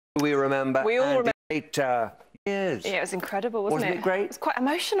We remember. We all remember. 8 years. Yeah, it was incredible, wasn't it great? It was quite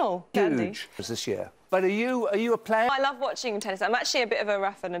emotional, Andy. Huge this year. But are you a player? I love watching tennis. I'm actually a bit of a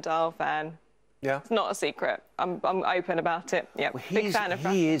Rafa Nadal fan. Yeah. It's not a secret. I'm open about it. Yeah, Well, big fan of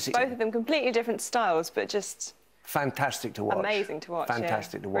Rafa. Both of them completely different styles, but just fantastic to watch. Amazing to watch.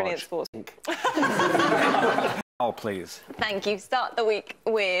 Fantastic to watch. Brilliant sports. Oh, please. Thank you. Start the week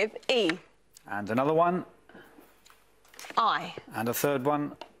with E. And another one. I. And a third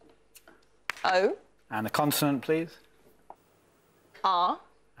one. O. And a consonant, please. R.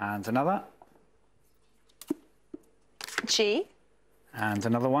 And another. G. And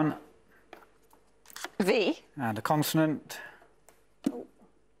another one. V. And a consonant.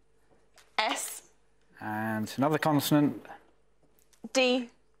 S. And another consonant. D.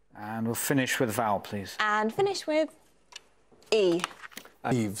 And we'll finish with a vowel, please. And finish with E.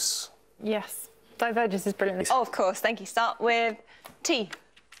 Eves. Yes. Divergence is brilliant. Oh, of course. Thank you. Start with T.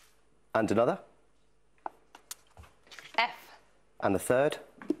 And another. F. And a third.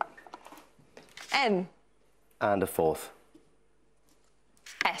 N. And a fourth.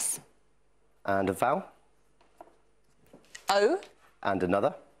 S. And a vowel. O. And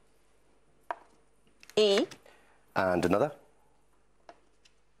another. E. And another.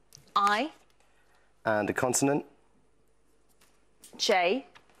 I. And a consonant. J.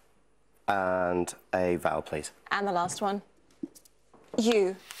 And a vowel, please. And the last one.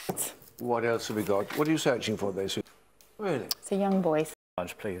 U. What else have we got? What are you searching for, there, Sue? Really? It's a young boy.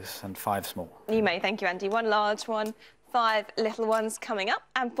 Large, please, and 5 small. You may. Thank you, Andy. 1 large one, 5 little ones coming up.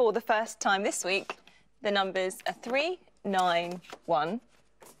 And for the first time this week, the numbers are 3, 9, 1,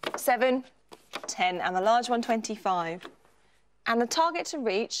 7, 10, and the large one, 25. And the target to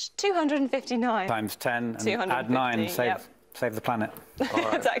reach, 259. Times 10 and 250, add 9, yep. save the planet.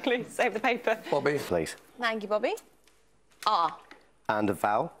 Exactly. Save the paper. Bobby? Please. Thank you, Bobby. R. And a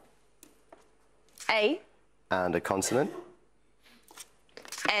vowel. A. And a consonant.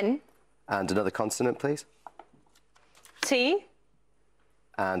 N. And another consonant, please. T.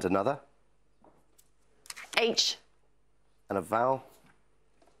 And another. H. And a vowel.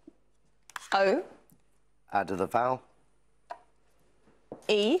 O. Add the vowel.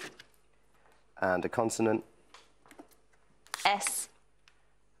 E. And a consonant. S.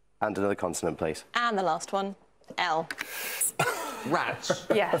 And another consonant, please. And the last one, L. Rats.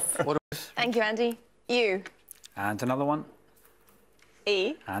 Yes. Thank you, Andy. U. And another one.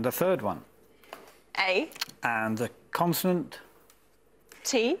 E. And a third one. A. And a consonant.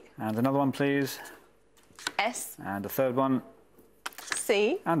 T. And another one, please. S. And a third one.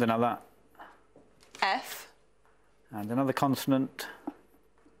 C. And another. F. And another consonant.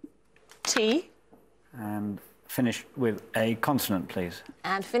 T. And finish with a consonant, please.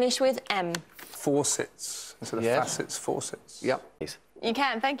 And finish with M. Faucets. Instead of facets, faucets. Yep. Please. You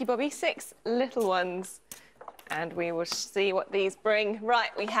can. Thank you, Bobby. 6 little ones. And we will see what these bring. Right,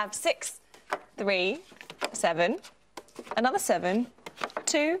 we have 6, 3, 7, another 7,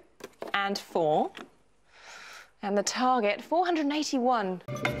 2, and 4. And the target, 481.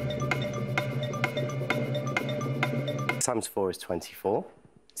 Times 4 is 24.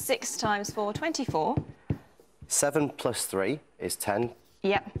 6 times 4, 24. 7 plus 3 is 10.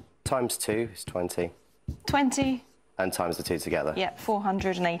 Yep. Times 2 is 20. 20. And times the 2 together. Yep,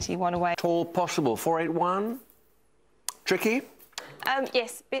 481 away. All possible. 481. Tricky?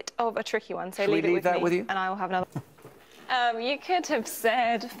 Yes, bit of a tricky one, so Shall we leave it leave with that me, with you? and I will have another. You could have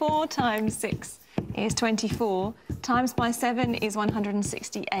said 4 times 6 is 24, times by 7 is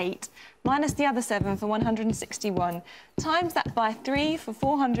 168, minus the other 7 for 161, times that by 3 for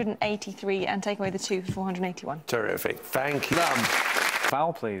 483, and take away the 2 for 481. Terrific. Thank you.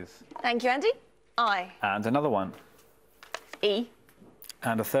 Vowel, please. Thank you, Andy. I. And another one. E.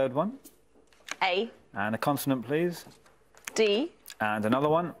 And a third one. A. And a consonant, please. D. And another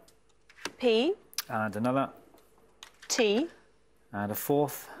one. P. And another. T. And a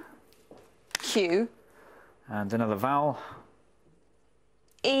fourth. Q. And another vowel.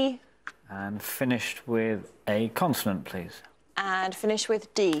 E. And finished with a consonant, please. And finish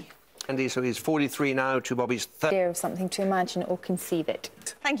with D. Andy, so he's 43 now to Bobby's 30. Idea of something to imagine or conceive it.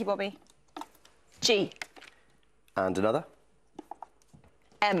 Thank you, Bobby. G. And another.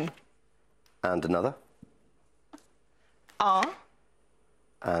 M. And another. R.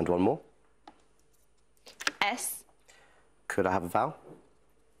 And one more. S. Could I have a vowel?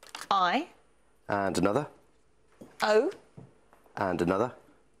 I. And another. O. And another.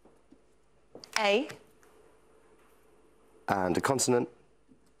 A. And a consonant.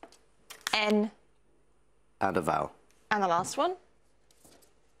 N. And a vowel. And the last one.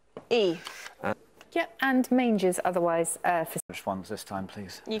 E. Yep, and mangers otherwise for Which ones this time,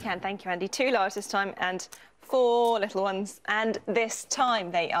 please? You can, thank you, Andy. 2 large this time and 4 little ones. And this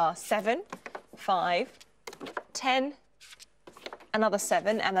time they are 7, 5, 10, another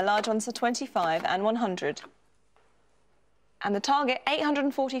 7, and the large ones are 25 and 100. And the target,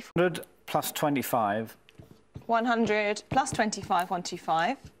 844. 100 plus 25 100 plus 25,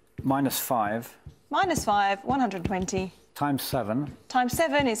 125. minus 5 Minus 5, 120. times 7, Times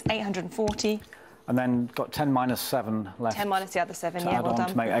 7 is 840. and then got 10 minus 7 left 10 minus the other 7, to yeah, add well on done.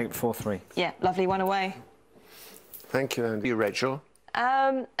 to make 843. Yeah, lovely, one away. Thank you, Andy. You, Rachel.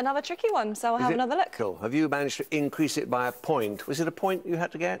 Another tricky one, so I'll have another look. Cool. Have you managed to increase it by a point? Was it a point you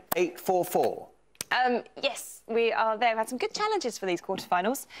had to get? 844. Yes, we are there. We've had some good challenges for these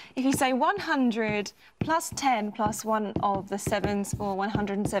quarterfinals. If you say 100 plus 10 plus one of the 7s for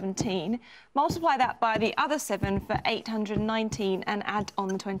 117, multiply that by the other 7 for 819 and add on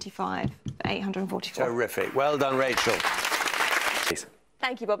the 25 for 844. Terrific. Well done, Rachel. Please.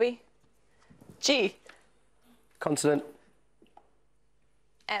 Thank you, Bobby. G. Consonant.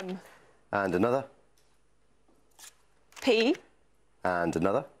 M. And another. P. And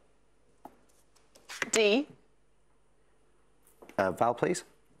another. D. Vowel, please.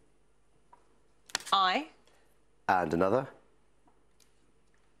 I. And another.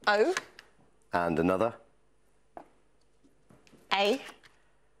 O. And another. A.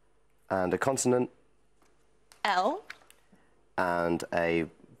 And a consonant. L. And a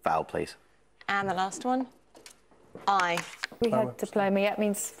vowel, please. And the last one, I. we had diploma. Yeah, it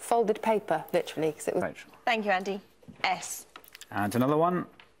means folded paper, literally, because it was. Rachel. Thank you, Andy. S. And another one,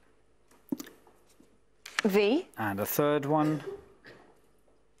 V. and a third one,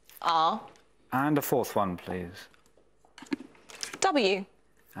 R. and a fourth one, please. W.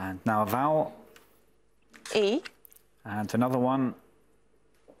 And now a vowel, E. and another one,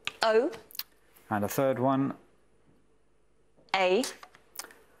 O. and a third one, A.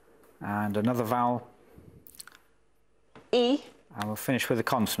 and another vowel, E. and we'll finish with a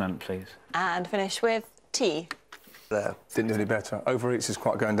consonant, please. And finish with T. There. Didn't do any better. Overeats is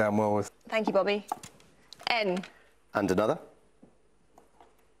quite going down well with. Thank you, Bobby. N. And another.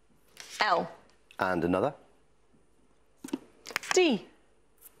 L. And another. D.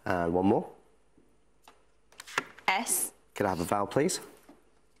 And one more. S. Could I have a vowel, please?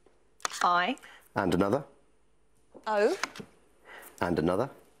 I. And another. O. And another.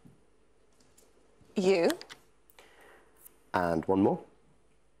 U. And one more.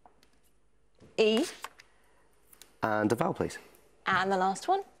 E. And a vowel, please. And the last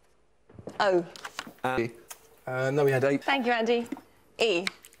one, O. No, we had 8. Thank you, Andy. E.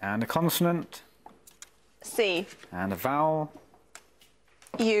 And a consonant, C. and a vowel,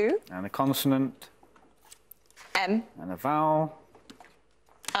 U. and a consonant, M. and a vowel,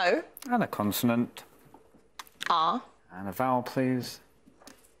 O. and a consonant, R. and a vowel, please,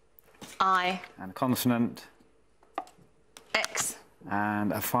 I. and a consonant, X.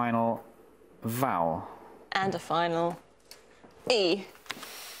 and a final vowel. And a final E.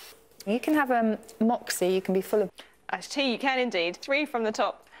 You can have Moxie. You can be full of. Actually, you can indeed. 3 from the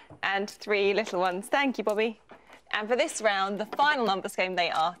top and 3 little ones. Thank you, Bobby. And for this round, the final numbers game, they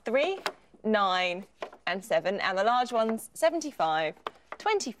are 3, 9 and 7. And the large ones, 75,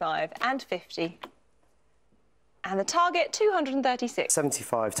 25 and 50. And the target, 236.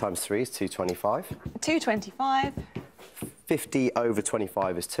 75 times 3 is 225. 225. 50 over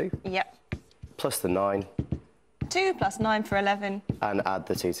 25 is 2. Yep. Plus the 9. 2 plus 9 for 11. And add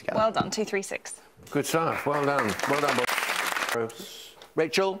the 2 together. Well done, 236. Good stuff. Well done. Well done, Bob.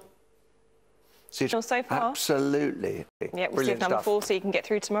 Rachel? So far. Absolutely. Yeah, we'll see if Brilliant number stuff. 4 so you can get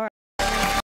through tomorrow.